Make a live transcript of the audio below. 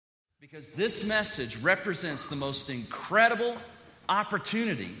Because this message represents the most incredible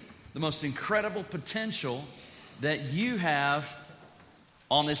opportunity, the most incredible potential that you have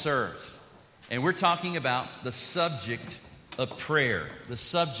on this earth. And we're talking about the subject of prayer. The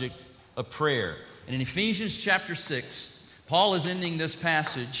subject of prayer. And in Ephesians chapter 6, Paul is ending this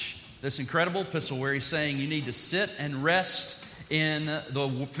passage, this incredible epistle, where he's saying you need to sit and rest in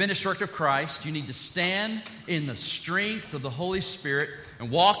the finished work of Christ. You need to stand in the strength of the Holy Spirit and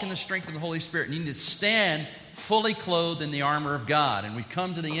walk in the strength of the Holy Spirit. You need to stand fully clothed in the armor of God. And we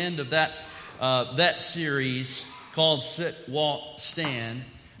come to the end of that series called Sit, Walk, Stand.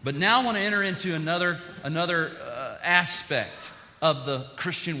 But now I want to enter into another aspect of the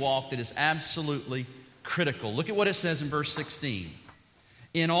Christian walk that is absolutely critical. Look at what it says in verse 16.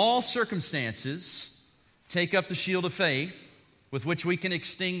 In all circumstances, take up the shield of faith, with which we can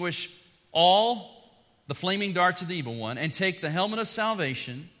extinguish all the flaming darts of the evil one, and take the helmet of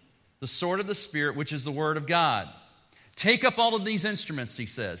salvation, the sword of the Spirit, which is the word of God. Take up all of these instruments, he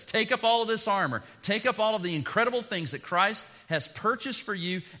says. Take up all of this armor. Take up all of the incredible things that Christ has purchased for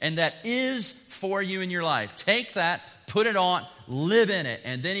you and that is for you in your life. Take that, put it on, live in it.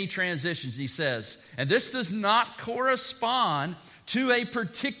 And then he transitions, he says, and this does not correspond to a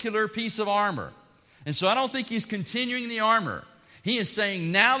particular piece of armor. And so I don't think he's continuing the armor. He is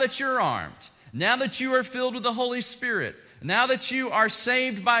saying, now that you're armed, now that you are filled with the Holy Spirit, now that you are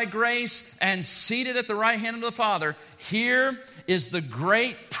saved by grace and seated at the right hand of the Father, here is the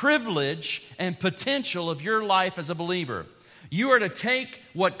great privilege and potential of your life as a believer. You are to take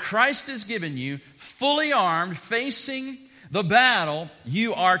what Christ has given you, fully armed, facing the battle.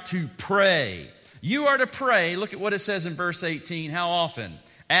 You are to pray. You are to pray. Look at what it says in verse 18. How often?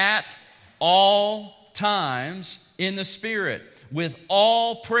 At all times in the Spirit, with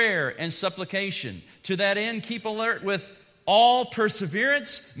all prayer and supplication. To that end, keep alert with all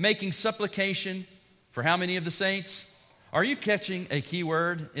perseverance, making supplication for how many of the saints? Are you catching a key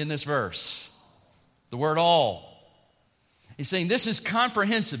word in this verse? The word all. He's saying this is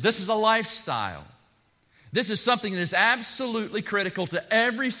comprehensive. This is a lifestyle. This is something that is absolutely critical to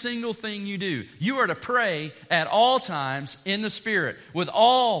every single thing you do. You are to pray at all times in the Spirit, with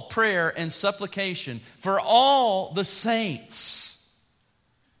all prayer and supplication for all the saints.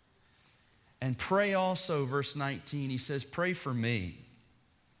 And pray also, verse 19, he says, pray for me,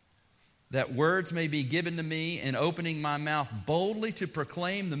 that words may be given to me in opening my mouth boldly to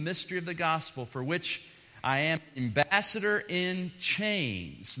proclaim the mystery of the gospel, for which I am ambassador in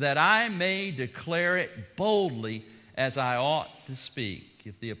chains, that I may declare it boldly as I ought to speak.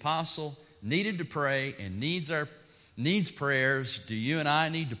 If the apostle needed to pray and needs prayers, do you and I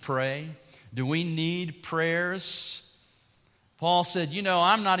need to pray? Do we need prayers? Paul said,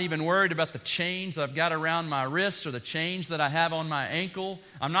 I'm not even worried about the chains I've got around my wrists or the chains that I have on my ankle.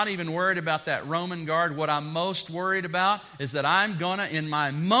 I'm not even worried about that Roman guard. What I'm most worried about is that I'm going to, in my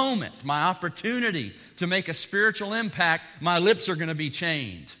moment, my opportunity to make a spiritual impact, my lips are going to be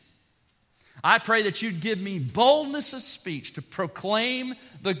chained. I pray that you'd give me boldness of speech to proclaim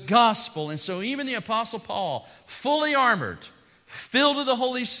the gospel. And so even the Apostle Paul, fully armored, filled with the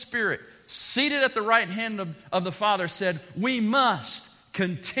Holy Spirit, seated at the right hand of the Father, said, we must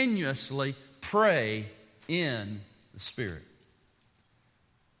continuously pray in the Spirit.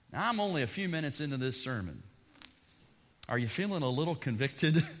 Now, I'm only a few minutes into this sermon. Are you feeling a little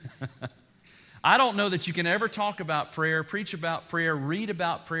convicted? I don't know that you can ever talk about prayer, preach about prayer, read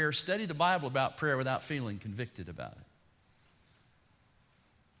about prayer, study the Bible about prayer without feeling convicted about it.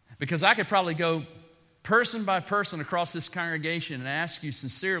 Because I could probably go person by person across this congregation and ask you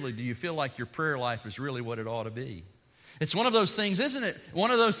sincerely, do you feel like your prayer life is really what it ought to be? It's one of those things, isn't it?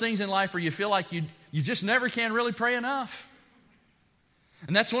 One of those things in life where you feel like you just never can really pray enough.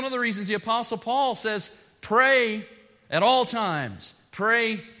 And that's one of the reasons the Apostle Paul says, pray at all times.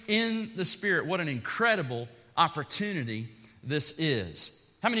 Pray in the Spirit. What an incredible opportunity this is.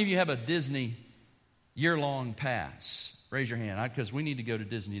 How many of you have a Disney year-long pass? Raise your hand, because we need to go to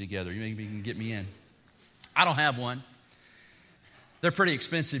Disney together. Maybe you can get me in. I don't have one. They're pretty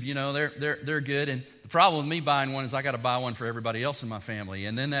expensive, They're good. And the problem with me buying one is I got to buy one for everybody else in my family,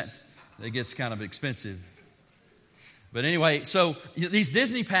 and then it gets kind of expensive. But anyway, so these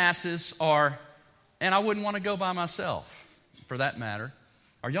Disney passes are, and I wouldn't want to go by myself, for that matter.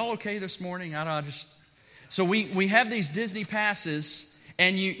 Are y'all okay this morning? So we have these Disney passes.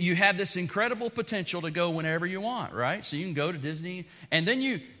 And you have this incredible potential to go whenever you want, right? So you can go to Disney, and then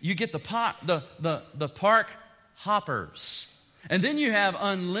you get the park hoppers. And then you have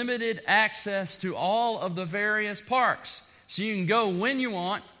unlimited access to all of the various parks. So you can go when you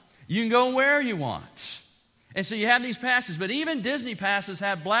want, you can go where you want. And so you have these passes, but even Disney passes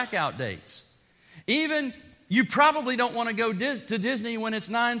have blackout dates. Even you probably don't want to go to Disney when it's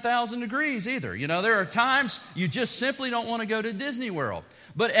 9,000 degrees either. You know, there are times you just simply don't want to go to Disney World.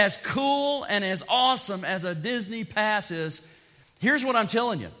 But as cool and as awesome as a Disney pass is, here's what I'm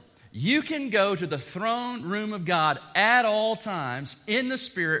telling you. You can go to the throne room of God at all times, in the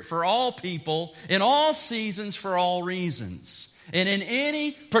Spirit, for all people, in all seasons, for all reasons. And in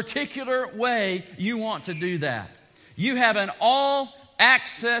any particular way you want to do that. You have an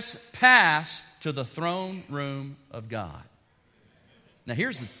all-access pass to the throne room of God. Now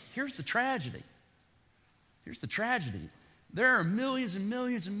here's the tragedy. Here's the tragedy. There are millions and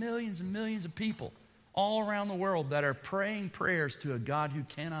millions and millions and millions of people all around the world that are praying prayers to a God who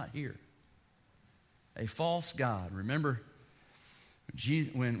cannot hear. A false God. Remember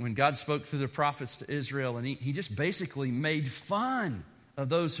when God spoke through the prophets to Israel, and he just basically made fun of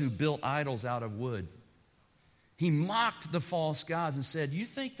those who built idols out of wood. He mocked the false gods and said, you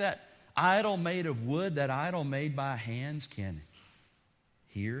think that idol made of wood, that idol made by hands can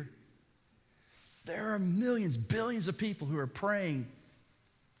hear? There are millions, billions of people who are praying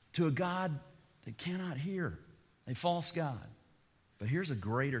to a God that cannot hear, a false God. But here's a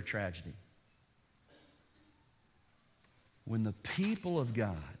greater tragedy. When the people of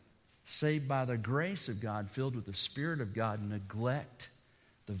God, saved by the grace of God, filled with the Spirit of God, neglect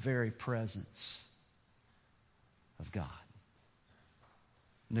the very presence of God.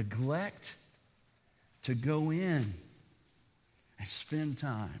 Neglect to go in and spend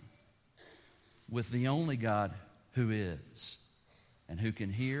time with the only God who is and who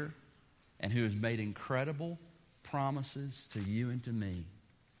can hear and who has made incredible promises to you and to me.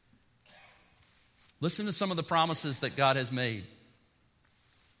 Listen to some of the promises that God has made.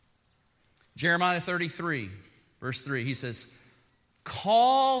 Jeremiah 33, verse 3, he says,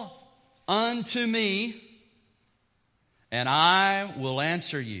 call unto me, and I will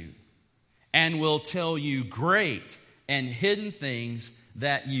answer you, and will tell you great and hidden things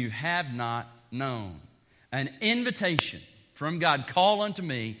that you have not known. An invitation from God, call unto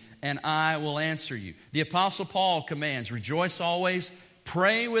me, and I will answer you. The Apostle Paul commands, rejoice always,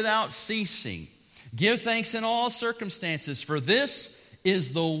 pray without ceasing, give thanks in all circumstances, for this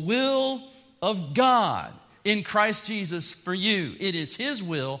is the will of God in Christ Jesus for you. It is His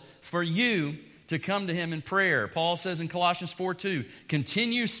will for you to come to Him in prayer. Paul says in Colossians 4:2,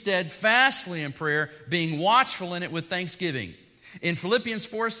 continue steadfastly in prayer, being watchful in it with thanksgiving. In Philippians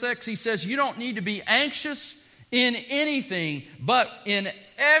 4:6, he says, you don't need to be anxious in anything, but in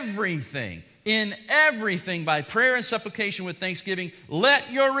everything by prayer and supplication with thanksgiving,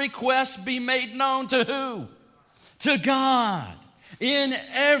 let your requests be made known to who? To God. In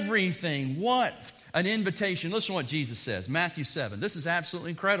everything. What an invitation. Listen to what Jesus says. Matthew 7. This is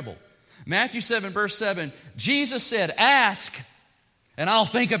absolutely incredible. Matthew 7, verse 7. Jesus said, ask, and I'll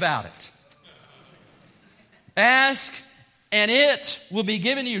think about it. Ask, and it will be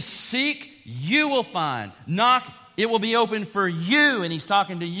given to you. Seek, you will find. Knock, it will be open for you. And he's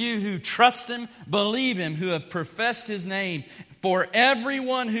talking to you who trust Him, believe Him, who have professed His name. For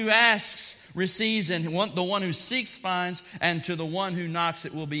everyone who asks receives, and the one who seeks finds, and to the one who knocks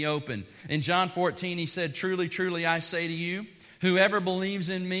it will be open. In John 14, he said, truly, truly, I say to you, whoever believes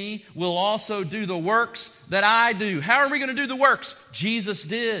in me will also do the works that I do. How are we going to do the works? Jesus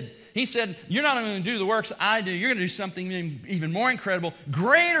did. He said, you're not going to do the works I do. You're going to do something even more incredible.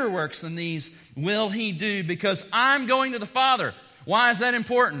 Greater works than these will He do, because I'm going to the Father. Why is that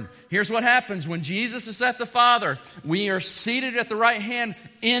important? Here's what happens. When Jesus is at the Father, we are seated at the right hand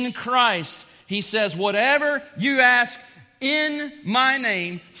in Christ. He says, whatever you ask in my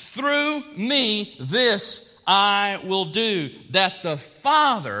name, through me, this I will do, that the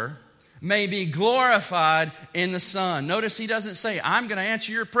Father may be glorified in the Son. Notice He doesn't say, I'm going to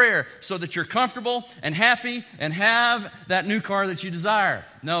answer your prayer so that you're comfortable and happy and have that new car that you desire.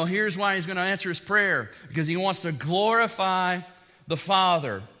 No, here's why He's going to answer His prayer. Because He wants to glorify the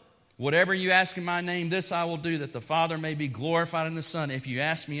Father. Whatever you ask in my name, this I will do, that the Father may be glorified in the Son. If you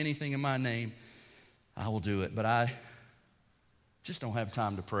ask me anything in my name, I will do it. But I just don't have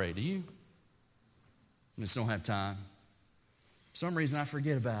time to pray. Do you? I just don't have time. For some reason I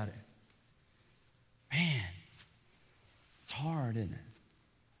forget about it. Man, it's hard, isn't it?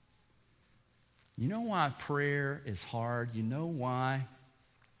 You know why prayer is hard? You know why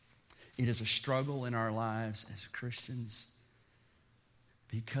it is a struggle in our lives as Christians?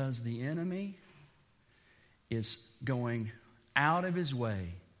 Because the enemy is going out of his way,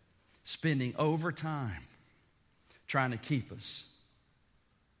 spending overtime trying to keep us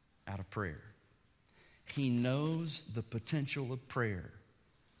out of prayer. He knows the potential of prayer.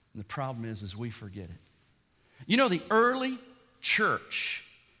 And the problem is we forget it. You know, the early church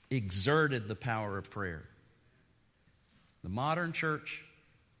exerted the power of prayer. The modern church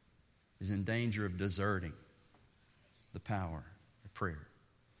is in danger of deserting the power of prayer.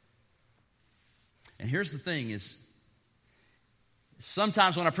 And here's the thing is,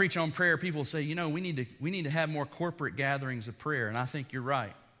 sometimes when I preach on prayer, people say, you know, we need to have more corporate gatherings of prayer. And I think you're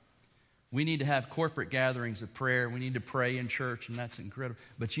right. We need to have corporate gatherings of prayer. We need to pray in church, and that's incredible.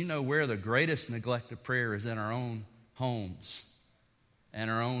 But you know where the greatest neglect of prayer is? In our own homes and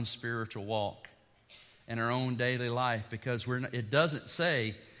our own spiritual walk and our own daily life, because it doesn't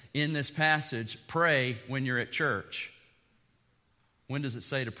say in this passage, pray when you're at church. When does it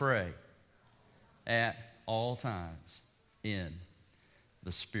say to pray? At all times in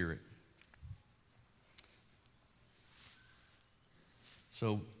the Spirit.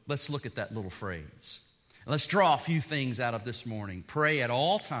 So let's look at that little phrase. Let's draw a few things out of this morning. Pray at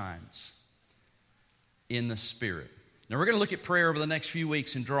all times in the Spirit. Now we're going to look at prayer over the next few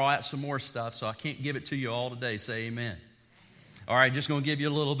weeks and draw out some more stuff, so I can't give it to you all today. Say amen. All right, just going to give you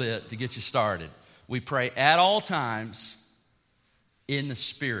a little bit to get you started. We pray at all times in the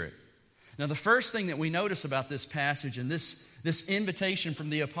Spirit. Now the first thing that we notice about this passage and this invitation from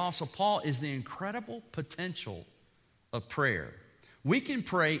the Apostle Paul is the incredible potential of prayer. We can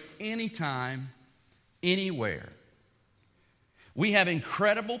pray anytime, anywhere. We have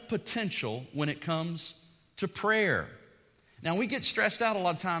incredible potential when it comes to prayer. Now, we get stressed out a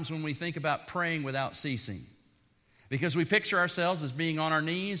lot of times when we think about praying without ceasing, because we picture ourselves as being on our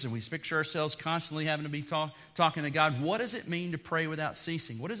knees, and we picture ourselves constantly having to be talking to God. What does it mean to pray without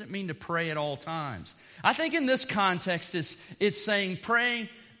ceasing? What does it mean to pray at all times? I think in this context, it's saying pray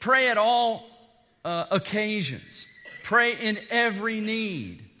at all occasions. Pray in every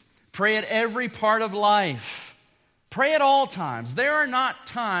need. Pray at every part of life. Pray at all times. There are not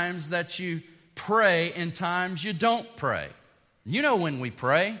times that you pray and times you don't pray. You know when we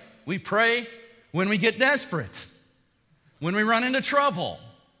pray. We pray when we get desperate, when we run into trouble.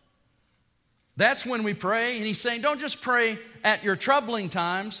 That's when we pray. And he's saying, don't just pray at your troubling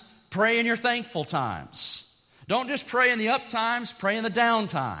times, pray in your thankful times. Don't just pray in the up times, pray in the down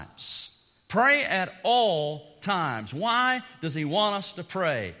times. Pray at all times. Why does he want us to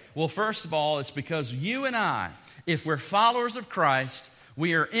pray? Well, first of all, it's because you and I, if we're followers of Christ,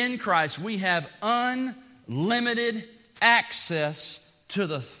 we are in Christ, we have unlimited access to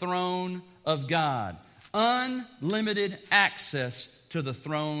the throne of God. Unlimited access to the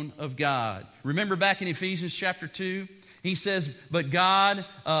throne of God. Remember back in Ephesians chapter 2, he says, but God,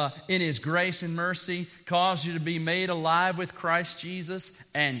 in His grace and mercy, caused you to be made alive with Christ Jesus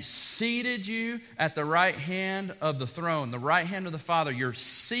and seated you at the right hand of the throne, the right hand of the Father. You're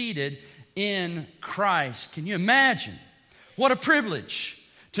seated in Christ. Can you imagine? What a privilege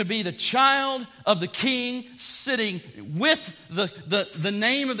to be the child of the King, sitting with the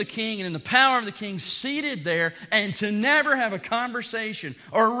name of the King and in the power of the King, seated there, and to never have a conversation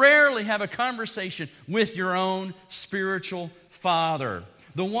or rarely have a conversation with your own spiritual father,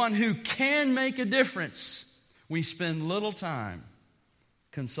 the one who can make a difference. We spend little time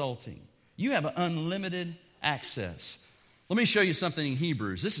consulting. You have unlimited access. Let me show you something in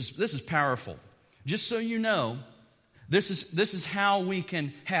Hebrews. This is powerful. Just so you know, this is how we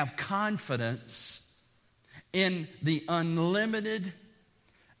can have confidence in the unlimited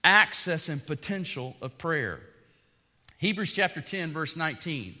access and potential of prayer. Hebrews chapter 10, verse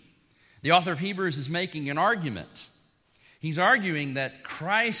 19. The author of Hebrews is making an argument. He's arguing that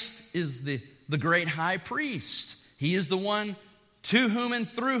Christ is the great high priest. He is the one to whom and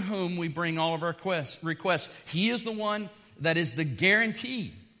through whom we bring all of our requests. He is the one that is the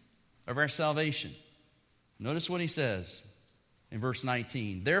guarantee of our salvation. Notice what he says in verse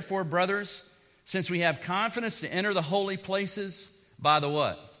 19. Therefore, brothers, since we have confidence to enter the holy places by the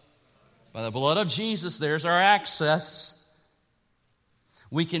what? By the blood of Jesus, there's our access.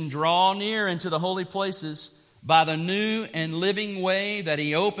 We can draw near into the holy places by the new and living way that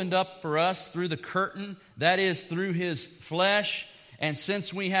He opened up for us through the curtain, that is, through His flesh. And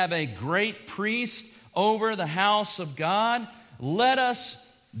since we have a great priest over the house of God, let us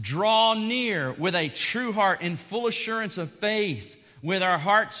draw near with a true heart in full assurance of faith, with our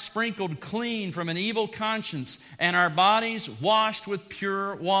hearts sprinkled clean from an evil conscience and our bodies washed with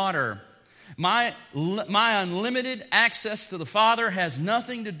pure water. My unlimited access to the Father has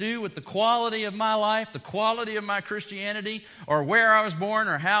nothing to do with the quality of my life, the quality of my Christianity, or where I was born,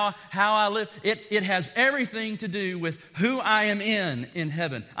 or how I live. It has everything to do with who I am in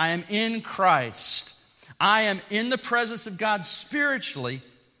heaven. I am in Christ. I am in the presence of God spiritually,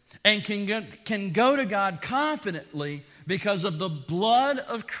 and can go to God confidently because of the blood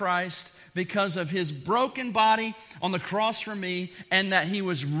of Christ because of his broken body on the cross for me, and that he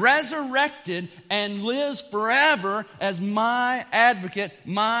was resurrected and lives forever as my advocate,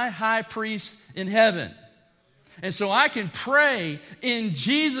 my high priest in heaven. And so I can pray in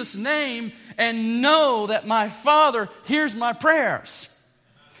Jesus' name and know that my Father hears my prayers.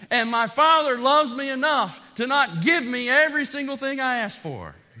 And my Father loves me enough to not give me every single thing I ask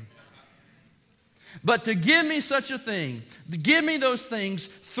for, but to give me such a thing, to give me those things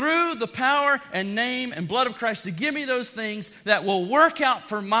through the power and name and blood of Christ, to give me those things that will work out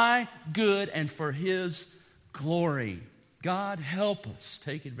for my good and for His glory. God, help us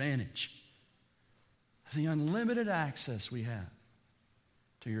take advantage of the unlimited access we have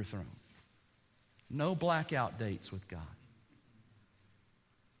to your throne. No blackout dates with God.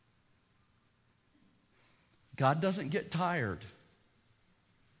 God doesn't get tired.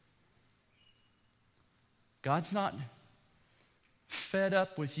 God's not fed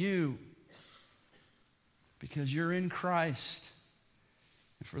up with you because you're in Christ.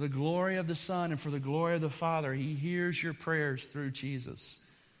 And for the glory of the Son and for the glory of the Father, He hears your prayers through Jesus.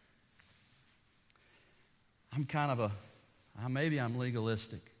 Maybe I'm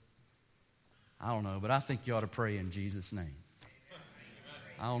legalistic. I don't know, but I think you ought to pray in Jesus' name.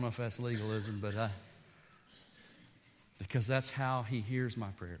 I don't know if that's legalism, but because that's how He hears my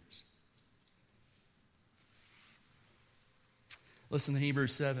prayers. Listen to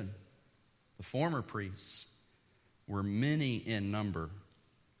Hebrews 7. The former priests were many in number,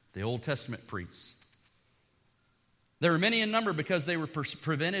 the Old Testament priests. They were many in number because they were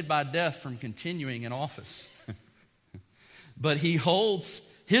prevented by death from continuing in office. But He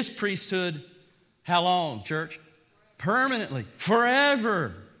holds His priesthood, how long, church? Permanently,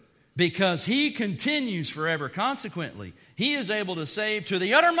 forever. Because He continues forever. Consequently, He is able to save to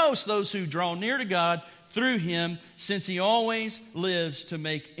the uttermost those who draw near to God through Him, since He always lives to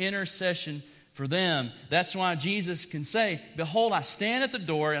make intercession for them. That's why Jesus can say, behold, I stand at the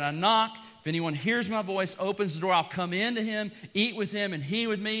door and I knock. If anyone hears my voice, opens the door, I'll come into him, eat with him, and he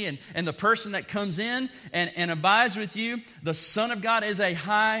with me. And the person that comes in and abides with you, the Son of God is a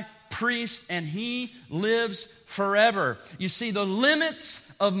high priest, and He lives forever. You see, the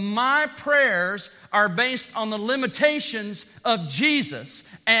limits of my prayers are based on the limitations of Jesus,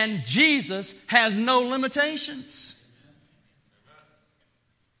 and Jesus has no limitations.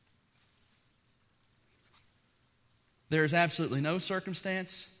 There is absolutely no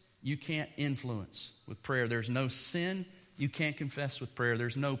circumstance you can't influence with prayer. There's no sin you can't confess with prayer.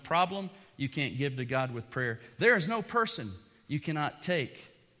 There's no problem you can't give to God with prayer. There is no person you cannot take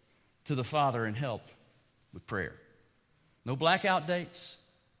to the Father and help with prayer. No blackout dates.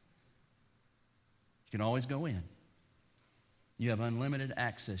 You can always go in. You have unlimited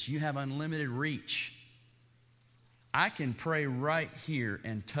access. You have unlimited reach. I can pray right here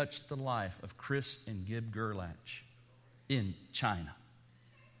and touch the life of Chris and Gib Gerlach in China.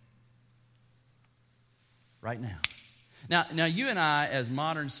 Right now. Now, you and I, as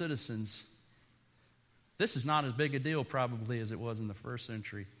modern citizens, this is not as big a deal probably as it was in the first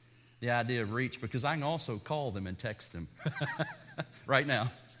century, the idea of reach, because I can also call them and text them right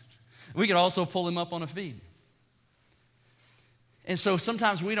now. We could also pull them up on a feed. And so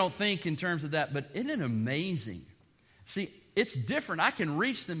sometimes we don't think in terms of that, but isn't it amazing? See, it's different. I can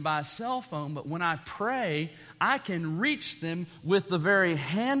reach them by cell phone, but when I pray, I can reach them with the very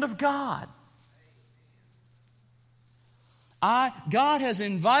hand of God. God has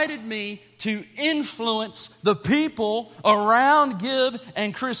invited me to influence the people around Gib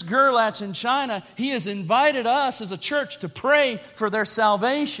and Chris Gerlach in China. He has invited us as a church to pray for their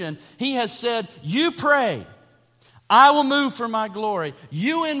salvation. He has said, you pray. I will move for my glory.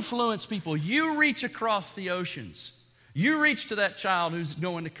 You influence people. You reach across the oceans. You reach to that child who's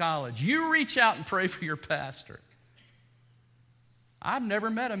going to college. You reach out and pray for your pastor. I've never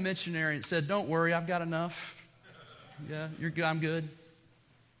met a missionary that said, don't worry, I've got enough. Yeah, you're good. I'm good.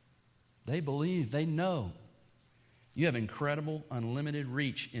 They believe. They know. You have incredible, unlimited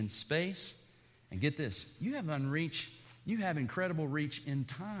reach in space. And get this, you have incredible reach in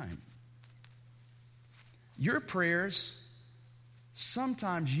time. Your prayers,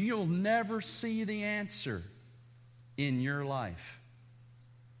 sometimes you'll never see the answer in your life.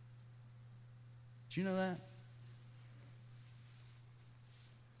 Do you know that?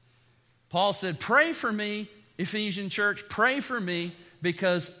 Paul said, pray for me, Ephesian church, pray for me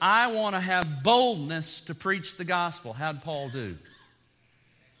because I want to have boldness to preach the gospel. How did Paul do?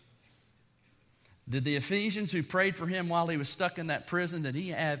 Did the Ephesians who prayed for him while he was stuck in that prison, did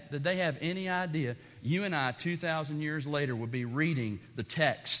they have any idea you and I 2,000 years later would be reading the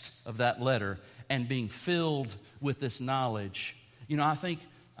text of that letter and being filled with this knowledge? You know, I think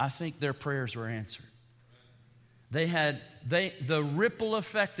I think their prayers were answered. The ripple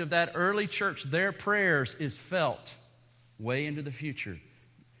effect of that early church, their prayers is felt way into the future.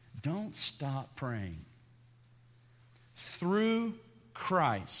 Don't stop praying. Through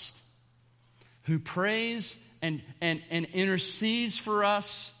Christ, who prays and intercedes for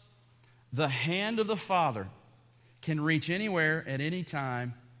us, the hand of the Father can reach anywhere at any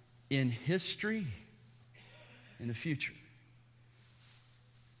time in history, in the future.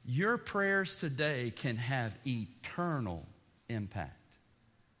 Your prayers today can have eternal impact.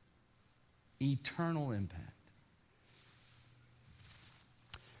 Eternal impact.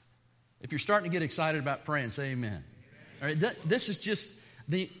 If you're starting to get excited about praying, say amen. All right, this is just,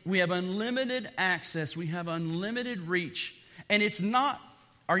 we have unlimited access. We have unlimited reach. And it's not,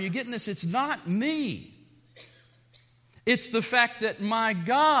 are you getting this? It's not me. It's the fact that my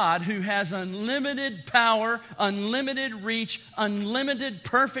God, who has unlimited power, unlimited reach, unlimited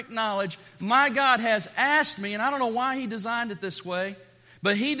perfect knowledge, my God has asked me, and I don't know why He designed it this way,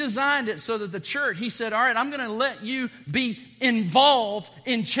 but He designed it so that the church, He said, all right, I'm going to let you be involved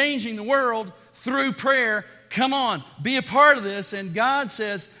in changing the world through prayer. Come on, be a part of this. And God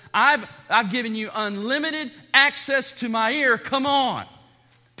says, I've given you unlimited access to my ear. Come on,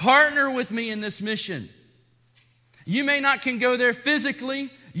 partner with me in this mission. You may not can go there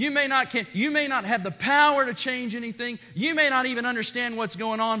physically. You may not have the power to change anything. You may not even understand what's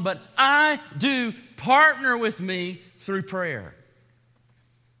going on, but I do. Partner with me through prayer.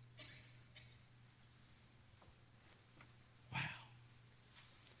 Wow.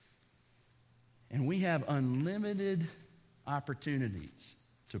 And we have unlimited opportunities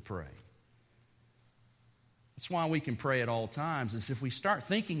to pray. That's why we can pray at all times, is if we start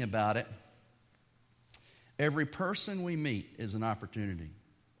thinking about it, every person we meet is an opportunity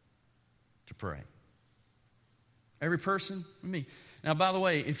to pray. Every person we meet. Now, by the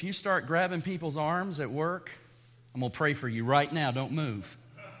way, if you start grabbing people's arms at work, I'm going to pray for you right now. Don't move.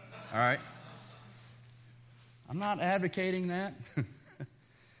 All right? I'm not advocating that.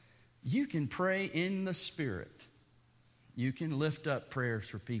 You can pray in the Spirit. You can lift up prayers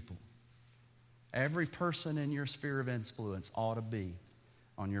for people. Every person in your sphere of influence ought to be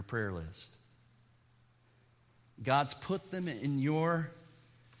on your prayer list. God's put them in your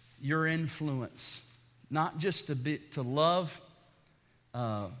influence, not just to love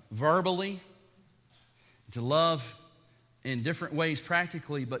verbally, to love in different ways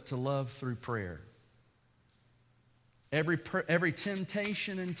practically, but to love through prayer. Every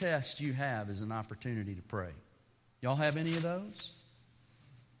temptation and test you have is an opportunity to pray. Y'all have any of those?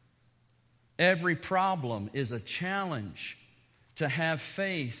 Every problem is a challenge to have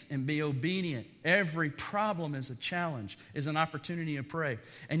faith and be obedient. Every problem is a challenge, is an opportunity to pray.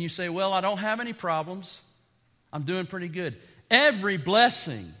 And you say, well, I don't have any problems. I'm doing pretty good. Every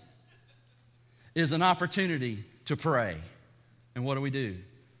blessing is an opportunity to pray. And what do?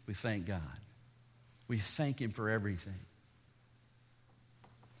 We thank God. We thank Him for everything.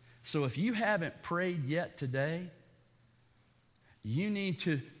 So if you haven't prayed yet today, you need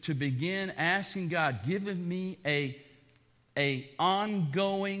to begin asking God, give me a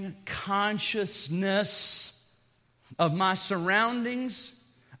ongoing consciousness of my surroundings,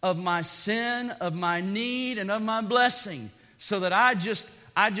 of my sin, of my need, and of my blessing, so that I just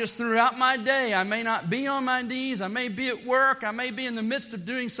throughout my day, I may not be on my knees, I may be at work, I may be in the midst of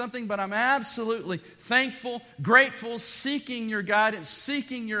doing something, but I'm absolutely thankful, grateful, seeking your guidance,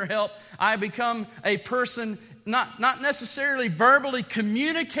 seeking your help. I become a person not necessarily verbally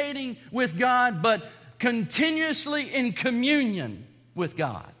communicating with God, but continuously in communion with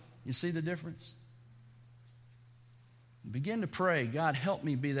God. You see the difference? Begin to pray, God, help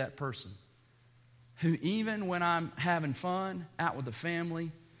me be that person who, even when I'm having fun out with the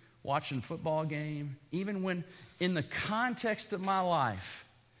family, watching a football game, even when in the context of my life,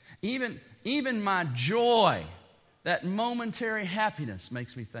 even my joy, that momentary happiness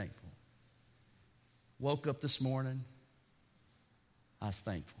makes me thankful. Woke up this morning, I was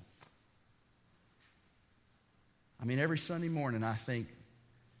thankful. I mean, every Sunday morning I think,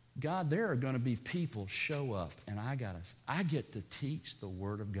 God, there are going to be people show up, and I get to teach the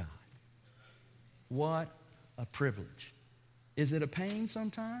Word of God. What a privilege. Is it a pain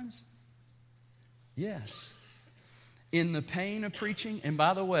sometimes? Yes. In the pain of preaching, and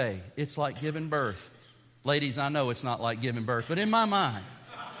by the way, it's like giving birth. Ladies, I know it's not like giving birth, but in my mind,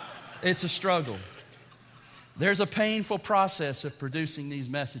 it's a struggle. There's a painful process of producing these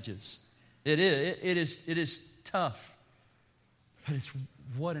messages. It is tough, but it's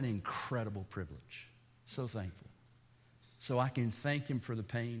what an incredible privilege. So thankful. So I can thank Him for the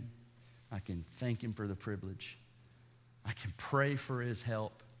pain. I can thank Him for the privilege. I can pray for His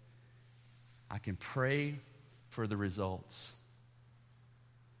help. I can pray for the results.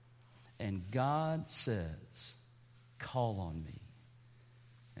 And God says, call on me,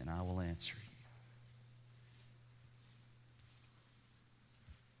 and I will answer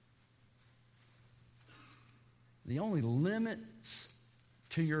you. The only limits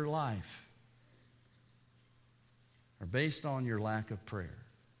to your life are based on your lack of prayer.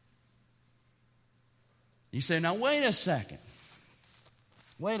 You say, now wait a second.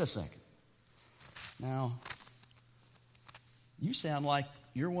 Wait a second. Now, you sound like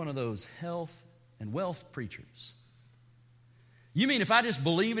you're one of those health and wealth preachers. You mean if I just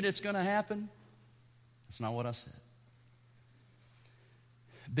believe it, it's going to happen? That's not what I said.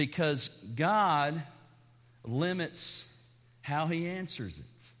 Because God limits how He answers it.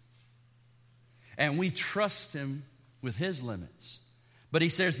 And we trust Him with His limits. But He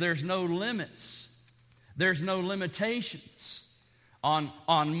says there's no limits. There's no limitations on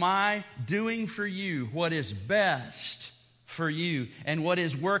my doing for you what is best for you and what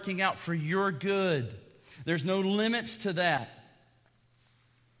is working out for your good. There's no limits to that.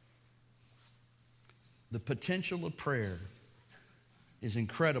 The potential of prayer is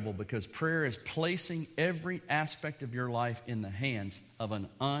incredible because prayer is placing every aspect of your life in the hands of an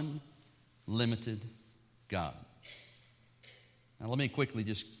unlimited God. Now, let me quickly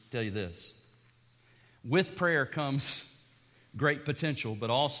just tell you this. With prayer comes great potential, but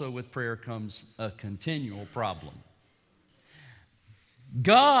also with prayer comes a continual problem.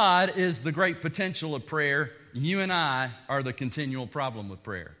 God is the great potential of prayer. You and I are the continual problem with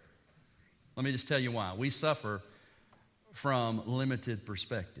prayer. Let me just tell you why. We suffer from limited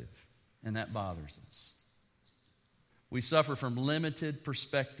perspective, and that bothers us. We suffer from limited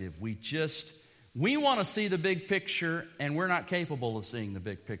perspective. We want to see the big picture, and we're not capable of seeing the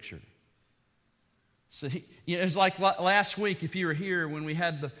big picture. So it's like last week, if you were here, when we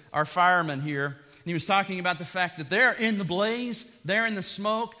had our fireman here, and he was talking about the fact that they're in the blaze, they're in the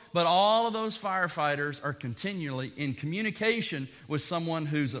smoke, but all of those firefighters are continually in communication with someone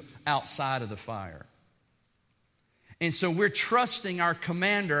who's outside of the fire. And so we're trusting our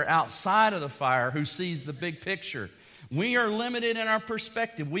commander outside of the fire who sees the big picture. We are limited in our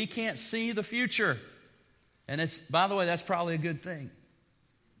perspective. We can't see the future. And by the way, that's probably a good thing.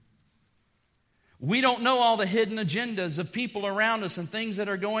 We don't know all the hidden agendas of people around us and things that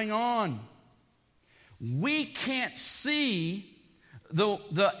are going on. We can't see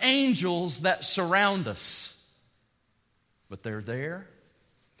the angels that surround us, but they're there.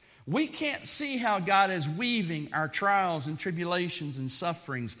 We can't see how God is weaving our trials and tribulations and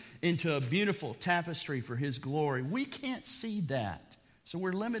sufferings into a beautiful tapestry for His glory. We can't see that. So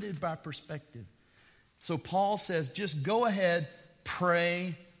we're limited by perspective. So Paul says, just go ahead,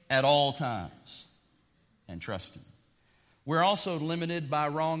 pray at all times and trust Him. We're also limited by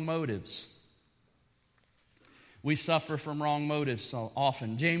wrong motives. We suffer from wrong motives so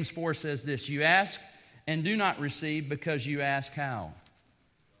often. James 4 says this, you ask and do not receive because you ask how?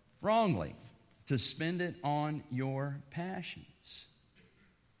 Wrongly, to spend it on your passions.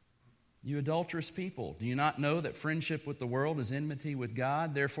 You adulterous people, do you not know that friendship with the world is enmity with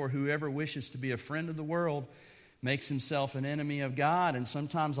God? Therefore, whoever wishes to be a friend of the world makes himself an enemy of God. And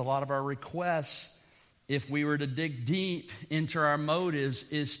sometimes a lot of our requests, if we were to dig deep into our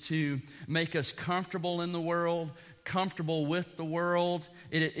motives, is to make us comfortable in the world, comfortable with the world.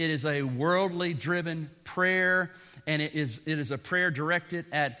 It is a worldly driven prayer, and it is a prayer directed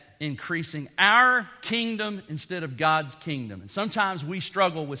at increasing our kingdom instead of God's kingdom. And sometimes we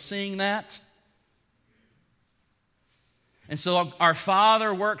struggle with seeing that. And so our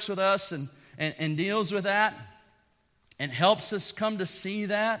Father works with us and deals with that and helps us come to see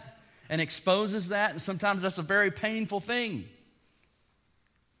that and exposes that. And sometimes that's a very painful thing.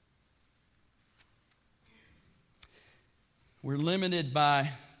 We're limited by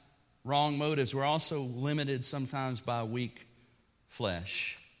wrong motives. We're also limited sometimes by weak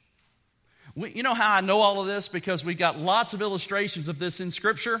flesh. You know how I know all of this? Because we got lots of illustrations of this in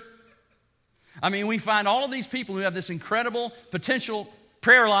Scripture. I mean, we find all of these people who have this incredible potential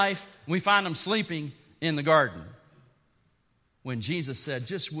prayer life, and we find them sleeping in the garden. When Jesus said,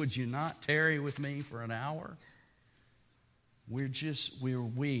 just would you not tarry with me for an hour? We're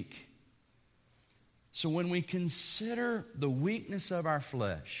weak. So when we consider the weakness of our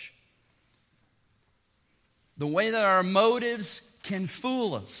flesh, the way that our motives can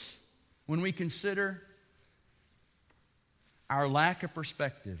fool us, when we consider our lack of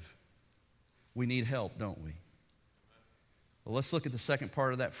perspective, we need help, don't we? Well, let's look at the second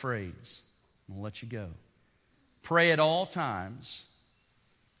part of that phrase. I'll let you go. Pray at all times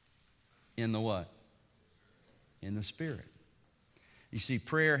in the what? In the Spirit. You see,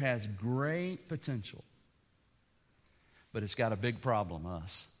 prayer has great potential, but it's got a big problem,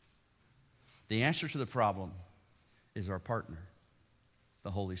 us. The answer to the problem is our partner,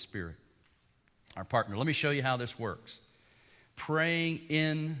 the Holy Spirit. Our partner. Let me show you how this works. Praying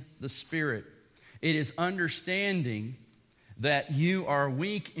in the Spirit. It is understanding that you are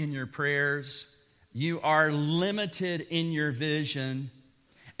weak in your prayers, you are limited in your vision,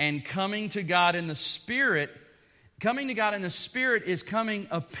 and coming to God in the Spirit. Coming to God in the Spirit is coming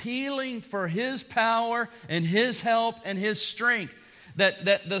appealing for His power and His help and His strength.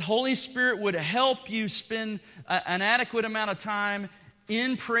 That the Holy Spirit would help you spend an adequate amount of time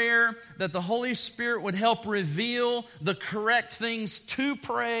in prayer, that the Holy Spirit would help reveal the correct things to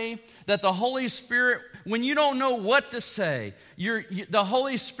pray, that the Holy Spirit, when you don't know what to say, the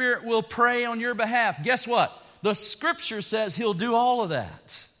Holy Spirit will pray on your behalf. Guess what? The Scripture says He'll do all of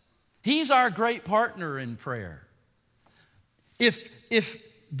that. He's our great partner in prayer. If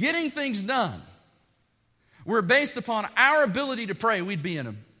getting things done were based upon our ability to pray, we'd be in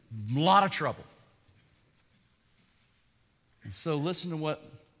a lot of trouble. And so listen to what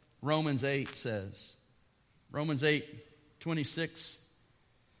Romans 8 says. Romans 8:26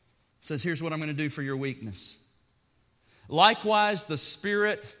 says, here's what I'm going to do for your weakness. Likewise, the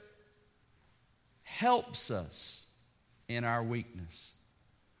Spirit helps us in our weakness.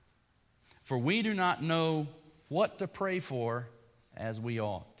 For we do not know what to pray for as we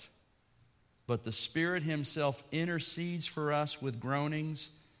ought. But the Spirit Himself intercedes for us with groanings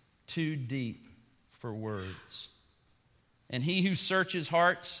too deep for words. And He who searches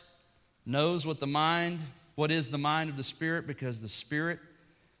hearts knows what is the mind of the Spirit, because the Spirit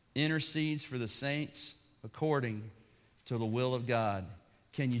intercedes for the saints according to the will of God.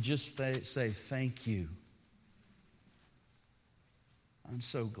 Can you just say thank you? I'm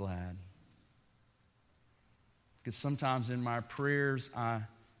so glad. Because sometimes in my prayers,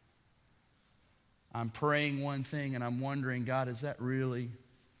 I'm praying one thing and I'm wondering, God, is that really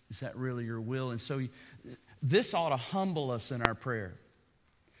your will? And so this ought to humble us in our prayer.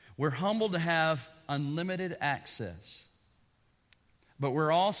 We're humbled to have unlimited access. But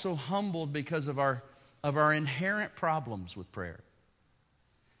we're also humbled because of our inherent problems with prayer.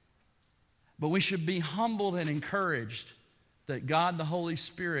 But we should be humbled and encouraged that God, the Holy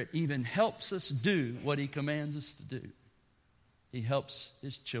Spirit, even helps us do what He commands us to do. He helps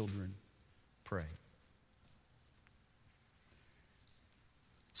His children pray.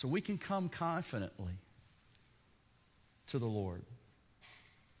 So we can come confidently to the Lord.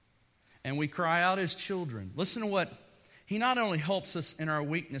 And we cry out as children. Listen to what He not only helps us in our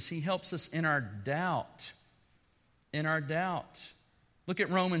weakness, He helps us in our doubt. In our doubt. Look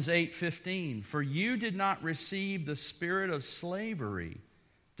at Romans 8:15. For you did not receive the spirit of slavery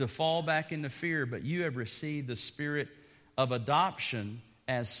to fall back into fear, but you have received the spirit of adoption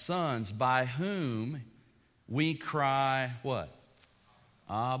as sons, by whom we cry, what?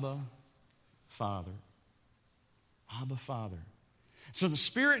 Abba, Father. Abba, Father. So the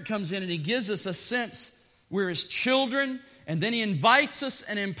Spirit comes in and He gives us a sense we're His children, and then He invites us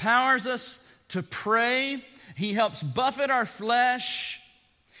and empowers us to pray. He helps buffet our flesh.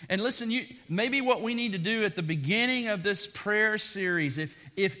 And listen, maybe what we need to do at the beginning of this prayer series,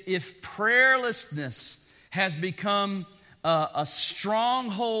 if prayerlessness has become a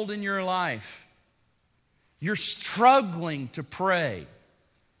stronghold in your life, you're struggling to pray,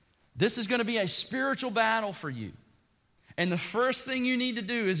 this is going to be a spiritual battle for you. And the first thing you need to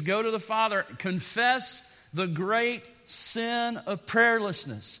do is go to the Father, confess the great sin of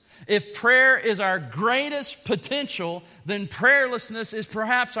prayerlessness. If prayer is our greatest potential, then prayerlessness is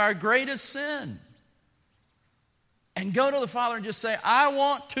perhaps our greatest sin. And go to the Father and just say, I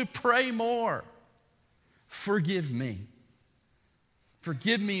want to pray more. Forgive me.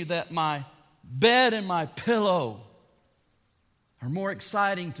 Forgive me that my bed and my pillow are more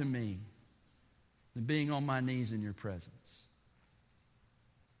exciting to me than being on my knees in your presence.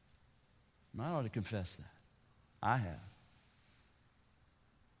 I ought to confess that. I have.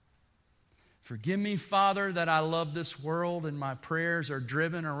 Forgive me, Father, that I love this world and my prayers are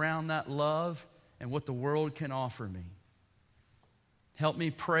driven around that love and what the world can offer me. Help me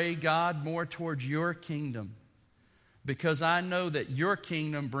pray, God, more towards your kingdom, because I know that your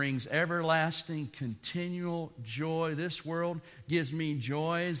kingdom brings everlasting, continual joy. This world gives me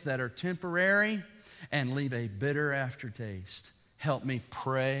joys that are temporary and leave a bitter aftertaste. Help me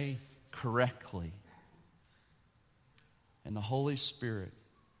pray correctly. And the Holy Spirit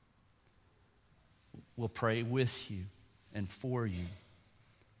will pray with you and for you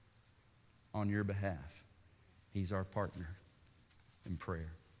on your behalf. He's our partner in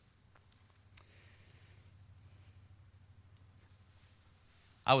prayer.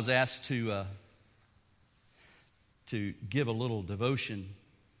 I was asked to give a little devotion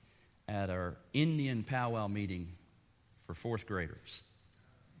at our Indian powwow meeting for fourth graders.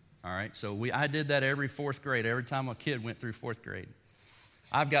 All right, so I did that every fourth grade, every time a kid went through fourth grade.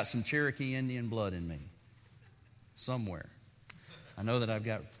 I've got some Cherokee Indian blood in me somewhere. I know that I've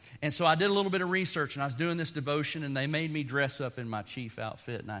got. And so I did a little bit of research, and I was doing this devotion, and they made me dress up in my chief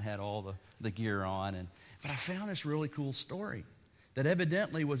outfit, and I had all the gear on. But I found this really cool story that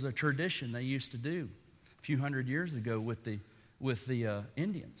evidently was a tradition they used to do a few hundred years ago with the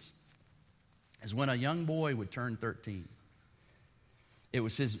Indians. Is when a young boy would turn 13, it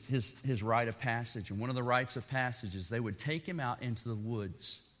was his rite of passage. And one of the rites of passage is they would take him out into the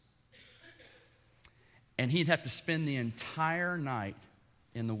woods. And he'd have to spend the entire night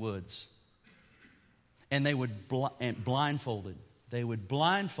in the woods. And they would blindfolded. They would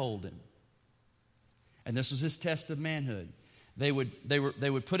blindfold him. And this was his test of manhood. They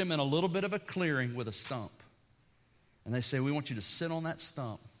would put him in a little bit of a clearing with a stump. And they say, we want you to sit on that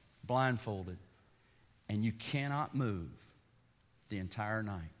stump, blindfolded. And you cannot move the entire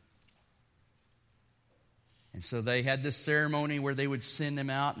night. And so they had this ceremony where they would send him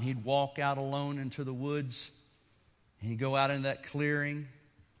out, and he'd walk out alone into the woods. And he'd go out into that clearing.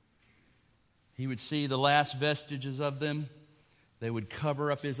 He would see the last vestiges of them. They would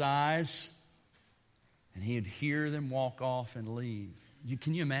cover up his eyes, and he'd hear them walk off and leave.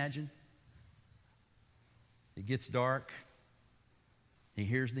 Can you imagine? It gets dark. He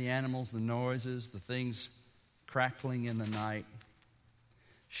hears the animals, the noises, the things crackling in the night,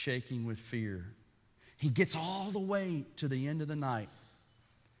 shaking with fear. He gets all the way to the end of the night,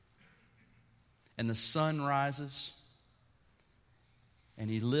 and the sun rises, and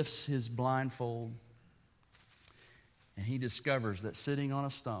he lifts his blindfold, and he discovers that sitting on a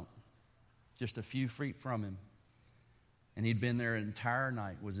stump just a few feet from him, and he'd been there an entire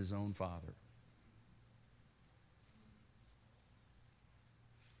night, was his own father.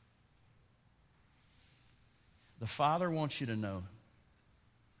 The Father wants you to know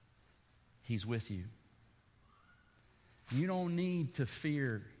He's with you. You don't need to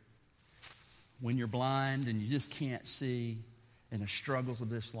fear when you're blind and you just can't see and the struggles of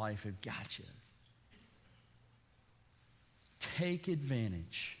this life have got you. Take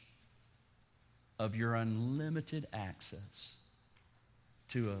advantage of your unlimited access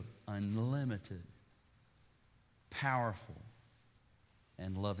to an unlimited, powerful,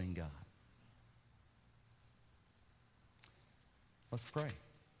 and loving God. Let's pray.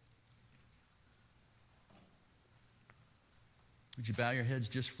 Would you bow your heads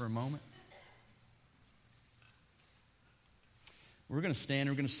just for a moment? We're going to stand,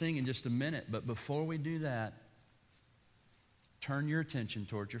 we're going to sing in just a minute, but before we do that, turn your attention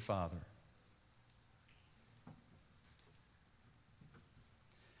towards your Father.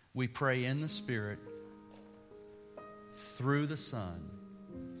 We pray in the Spirit, through the Son,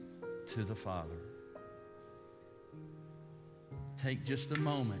 to the Father. Take just a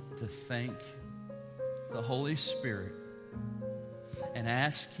moment to thank the Holy Spirit and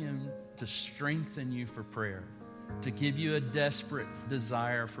ask Him to strengthen you for prayer, to give you a desperate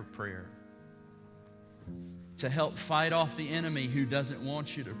desire for prayer, to help fight off the enemy who doesn't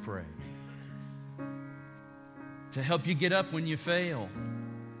want you to pray, to help you get up when you fail.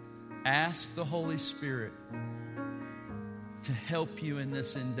 Ask the Holy Spirit to help you in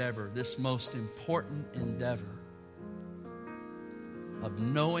this endeavor, this most important endeavor of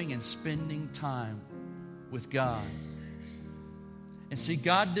knowing and spending time with God. And see,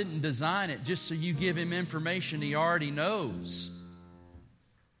 God didn't design it just so you give Him information He already knows.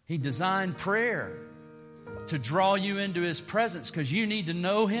 He designed prayer to draw you into His presence because you need to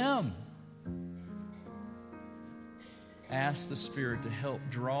know Him. Ask the Spirit to help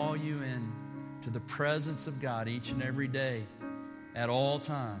draw you in to the presence of God each and every day, at all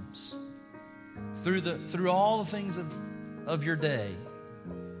times. Through all the things of your day.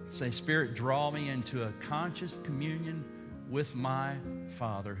 Say, Spirit, draw me into a conscious communion with my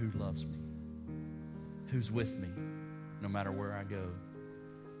Father who loves me, who's with me no matter where I go.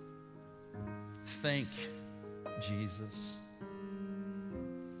 Thank Jesus.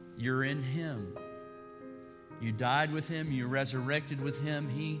 You're in Him. You died with Him. You resurrected with Him.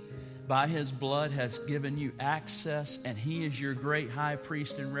 He, by His blood, has given you access, and He is your great high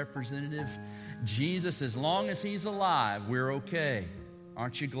priest and representative. Jesus, as long as He's alive, we're okay.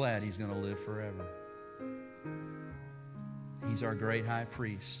 Aren't you glad He's going to live forever? He's our great high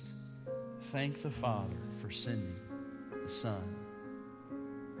priest. Thank the Father for sending the Son.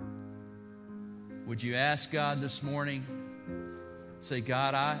 Would you ask God this morning, say,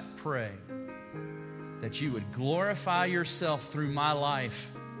 God, I pray that you would glorify yourself through my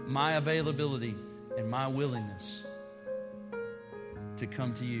life, my availability, and my willingness to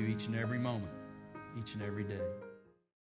come to you each and every moment, each and every day.